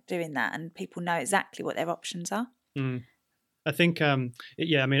 you know, doing that and people know exactly what their options are. I think,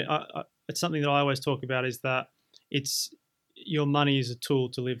 it's something that I always talk about is that it's your money is a tool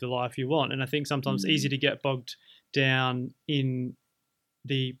to live the life you want. And I think sometimes it's easy to get bogged down in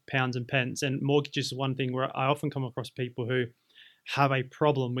the pounds and pence. And mortgages is one thing where I often come across people who have a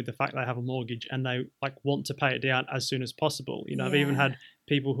problem with the fact they have a mortgage and they like want to pay it down as soon as possible. You know, I've even had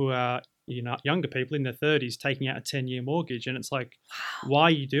people who are, you know, younger people in their 30s taking out a 10-year mortgage, and it's like, why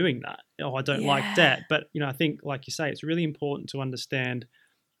are you doing that? Oh, I don't like debt. But, you know, I think, like you say, it's really important to understand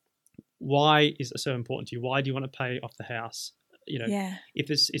why is it so important to you? Why do you want to pay off the house? You know, if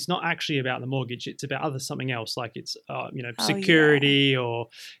it's not actually about the mortgage, it's about something else, like it's security or,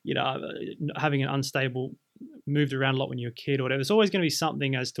 you know, having an unstable, moved around a lot when you're a kid or whatever. There's always going to be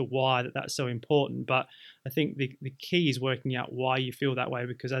something as to why that's so important. But I think the key is working out why you feel that way,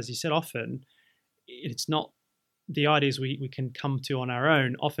 because as you said, often it's not the ideas we can come to on our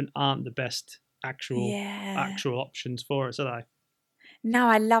own often aren't the best actual options for us, are they? No,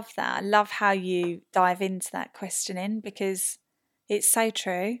 I love that. I love how you dive into that questioning, because it's so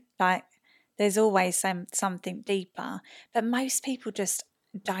true. Like, there's always something deeper, but most people just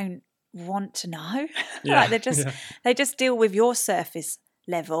don't want to know. Like they just deal with your surface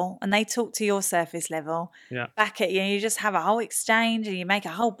level and they talk to your surface level back at you, and you just have a whole exchange and you make a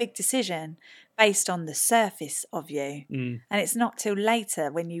whole big decision based on the surface of you. And it's not till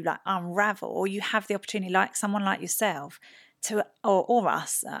later when you like unravel, or you have the opportunity, like someone like yourself to or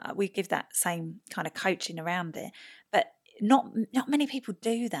us, we give that same kind of coaching around it, but not many people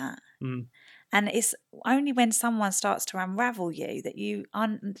do that. And it's only when someone starts to unravel you that you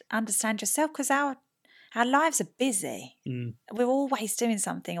understand yourself, because our lives are busy. We're always doing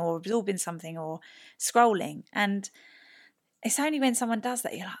something or absorbing something or scrolling. And it's only when someone does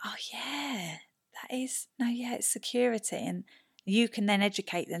that, you're like, oh, yeah, it's security. And you can then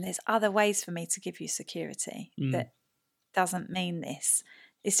educate them. There's other ways for me to give you security that doesn't mean this.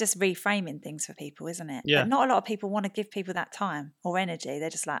 It's just reframing things for people, isn't it? Yeah. But not a lot of people want to give people that time or energy. They're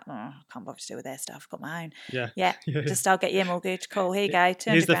just like, oh, I can't bother to deal with their stuff. I've got my own. Yeah. Just I'll get you a mortgage. Cool. Here you go.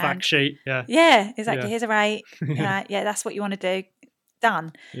 200 Here's the grand. fact sheet. Yeah. Yeah, exactly. Yeah. Here's a rate. That's what you want to do.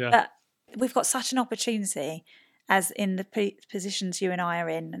 Done. Yeah. But we've got such an opportunity, as in the positions you and I are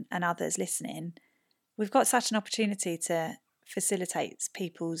in, and others listening. We've got such an opportunity to facilitate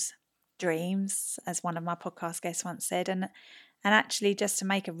people's dreams, as one of my podcast guests once said, and actually just to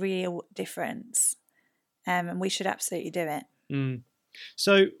make a real difference. And we should absolutely do it.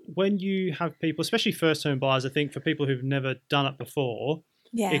 So when you have people, especially first-home buyers, I think for people who've never done it before,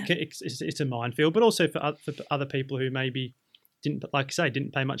 it's a minefield, but also for other people who maybe didn't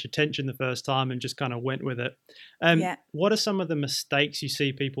pay much attention the first time and just kind of went with it. What are some of the mistakes you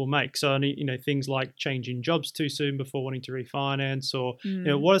see people make? So, you know, things like changing jobs too soon before wanting to refinance, or you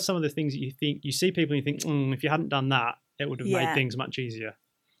know, what are some of the things that you think you see people and you think, if you hadn't done that, it would have made things much easier?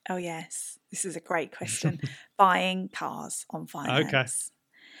 Oh, yes. This is a great question. Buying cars on finance. Okay.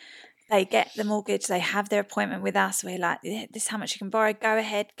 They get the mortgage, they have their appointment with us. We're like, this is how much you can borrow. Go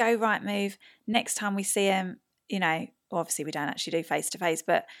ahead, go Rightmove. Next time we see them, you know, obviously we don't actually do face-to-face,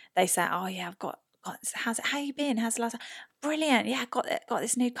 but they say, oh, yeah, I've got how you been? How's the last time? Brilliant. Yeah, got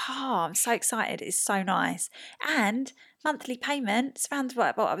this new car. I'm so excited. It's so nice. And monthly payments, around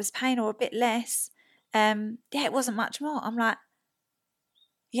what I was paying or a bit less. It wasn't much more. I'm like,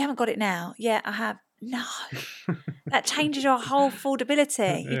 you haven't got it now? Yeah, I have. No, that changes your whole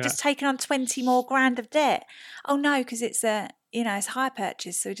affordability. You've just taken on 20 more grand of debt. Oh no, because it's it's hire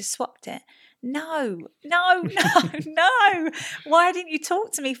purchase, so we just swapped it. No. Why didn't you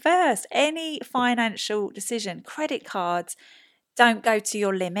talk to me first? Any financial decision, credit cards, don't go to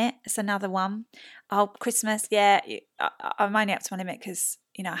your limit. It's another one. Oh, Christmas, I'm only up to my limit because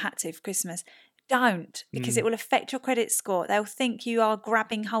I had to for Christmas. Don't, because it will affect your credit score. They'll think you are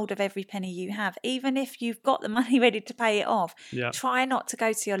grabbing hold of every penny you have, even if you've got the money ready to pay it off. Try not to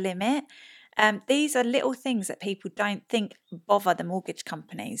go to your limit. These are little things that people don't think bother the mortgage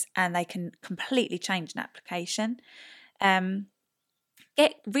companies, and they can completely change an application.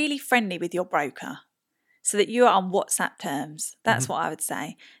 Get really friendly with your broker. so that you are on WhatsApp terms. That's what I would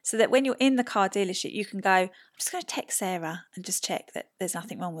say. So that when you're in the car dealership, you can go, I'm just going to text Sarah and just check that there's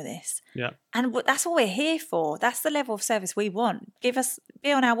nothing wrong with this. Yeah. And that's what we're here for. That's the level of service we want. Be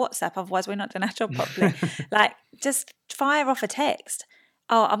on our WhatsApp, otherwise we're not doing our job properly. Like, just fire off a text.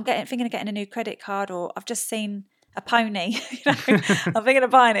 Oh, I'm thinking of getting a new credit card, or I've just seen a pony, I'm thinking of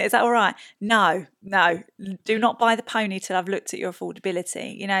buying it. Is that all right? No, do not buy the pony till I've looked at your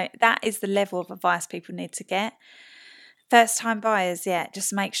affordability. That is the level of advice people need to get. First time buyers,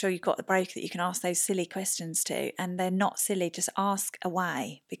 just make sure you've got the broker that you can ask those silly questions to, and they're not silly, just ask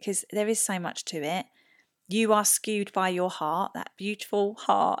away, because there is so much to it. You are skewed by your heart. That beautiful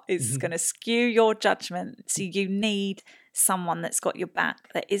heart is going to skew your judgment. So you need someone that's got your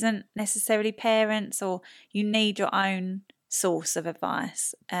back, that isn't necessarily parents, or you need your own source of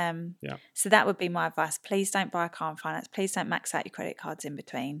advice. So that would be my advice. Please don't buy a car on finance. Please don't max out your credit cards in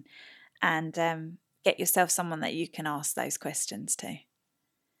between, and get yourself someone that you can ask those questions to.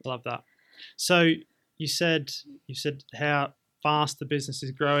 Love that. So you said how fast the business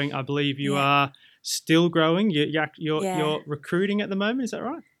is growing. I believe you are still growing. You're recruiting at the moment. Is that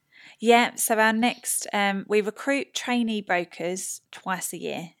right? Yeah. So our next, we recruit trainee brokers twice a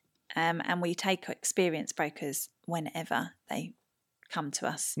year, and we take experienced brokers whenever they come to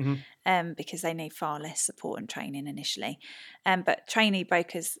us, because they need far less support and training initially. But trainee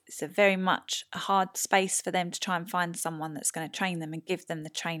brokers, it's very much a hard space for them to try and find someone that's going to train them and give them the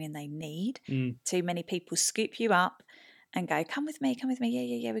training they need. Too many people scoop you up and go, come with me,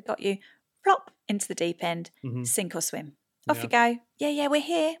 yeah, we got you. Plop into the deep end, sink or swim. Off you go. Yeah, we're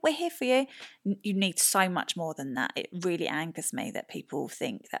here for you. You need so much more than that. It really angers me that people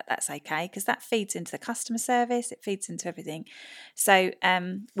think that that's okay, because that feeds into the customer service. It feeds into everything. So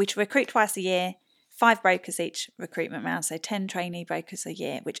we recruit twice a year, 5 brokers each recruitment round, so 10 trainee brokers a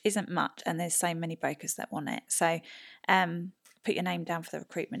year, which isn't much, and there's so many brokers that want it. So put your name down for the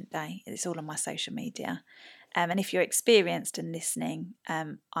recruitment day. It's all on my social media. And if you're experienced and listening,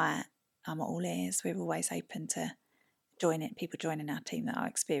 I'm all ears. We're always open to people joining our team that are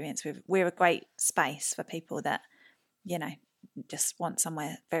experienced. We're a great space for people that, just want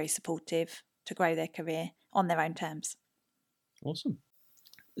somewhere very supportive to grow their career on their own terms. Awesome.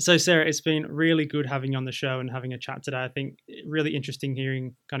 So Sarah, it's been really good having you on the show and having a chat today. I think really interesting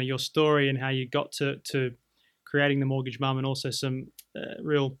hearing kind of your story and how you got to creating The Mortgage Mum, and also some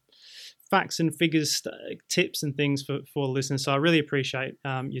real facts and figures, tips and things for listeners. So I really appreciate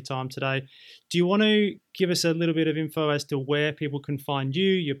your time today. Do you want to give us a little bit of info as to where people can find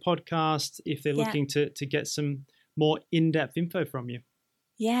you, your podcast, if they're looking to get some more in-depth info from you?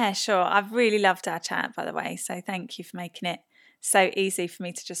 Yeah, sure. I've really loved our chat, by the way. So thank you for making it so easy for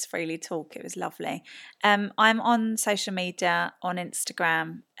me to just freely talk. It was lovely. I'm on social media, on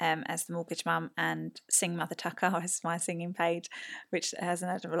Instagram as The Mortgage Mum, and Sing Mother Tucker is my singing page, which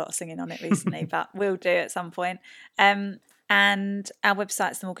hasn't had a lot of singing on it recently, but will do at some point. And our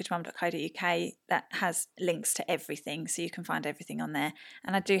website's themortgagemum.co.uk that has links to everything, so you can find everything on there.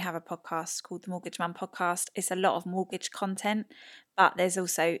 And I do have a podcast called The Mortgage Mum Podcast. It's a lot of mortgage content, but there's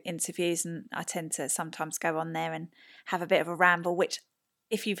also interviews, and I tend to sometimes go on there and have a bit of a ramble, which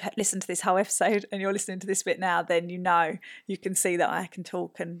if you've listened to this whole episode and you're listening to this bit now, then you can see that I can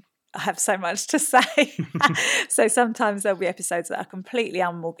talk and I have so much to say. So sometimes there'll be episodes that are completely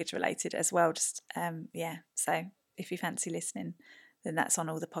unmortgage related as well. Just, so if you fancy listening, then that's on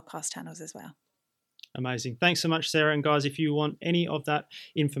all the podcast channels as well. Amazing. Thanks so much, Sarah. And guys, if you want any of that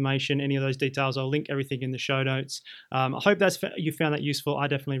information, any of those details, I'll link everything in the show notes. I hope you found that useful. I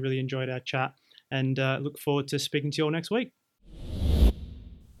definitely really enjoyed our chat, and look forward to speaking to you all next week.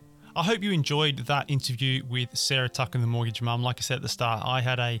 I hope you enjoyed that interview with Sarah Tucker, The Mortgage Mum. Like I said at the start, I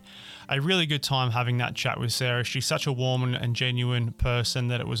had a really good time having that chat with Sarah. She's such a warm and genuine person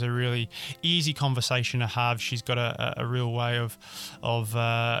that it was a really easy conversation to have. She's got a real way of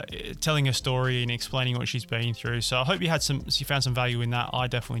telling her story and explaining what she's been through. So I hope you found some value in that. I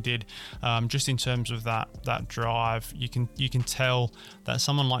definitely did. Just in terms of that drive, you can tell that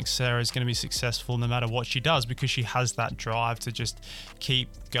someone like Sarah is going to be successful no matter what she does, because she has that drive to just keep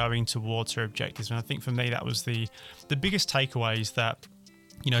going towards her objectives. And I think for me that was the biggest takeaway, is that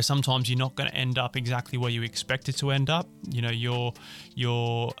sometimes you're not going to end up exactly where you expected to end up. Your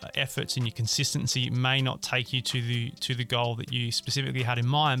efforts and your consistency may not take you to the goal that you specifically had in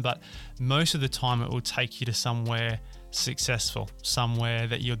mind, but most of the time it will take you to somewhere successful, somewhere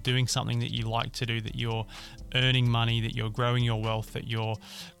that you're doing something that you like to do, that you're earning money, that you're growing your wealth, that you're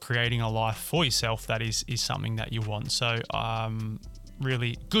creating a life for yourself that is something that you want. So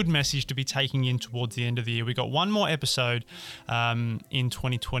really good message to be taking in towards the end of the year. We got one more episode in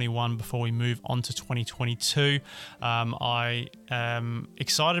 2021 before we move on to 2022. I am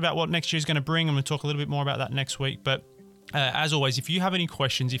excited about what next year is going to bring. I'm going to talk a little bit more about that next week. But as always, if you have any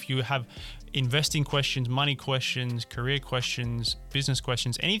questions, if you have investing questions, money questions, career questions, business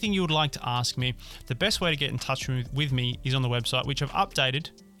questions, anything you would like to ask me, the best way to get in touch with me is on the website, which I've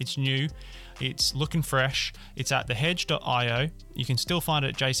updated. It's new. It's looking fresh. It's at thehedge.io. You can still find it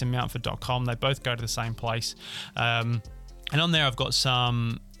at jasonmountford.com. They both go to the same place. And on there, I've got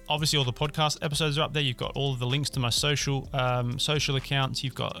obviously all the podcast episodes are up there. You've got all of the links to my social accounts.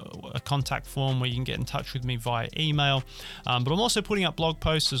 You've got a contact form where you can get in touch with me via email. But I'm also putting up blog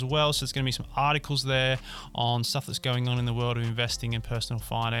posts as well. So there's going to be some articles there on stuff that's going on in the world of investing and personal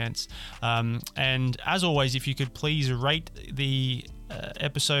finance. And as always, if you could please rate the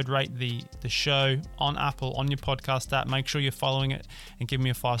episode, rate the show on Apple, on your podcast app. Make sure you're following it and give me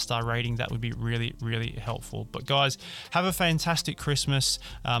a 5-star rating. That would be really, really helpful. But guys, have a fantastic Christmas.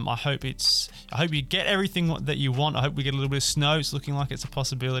 I hope you get everything that you want. I hope we get a little bit of snow. It's looking like it's a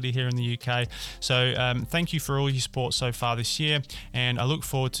possibility here in the UK. So thank you for all your support so far this year, and I look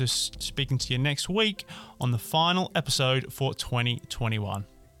forward to speaking to you next week on the final episode for 2021.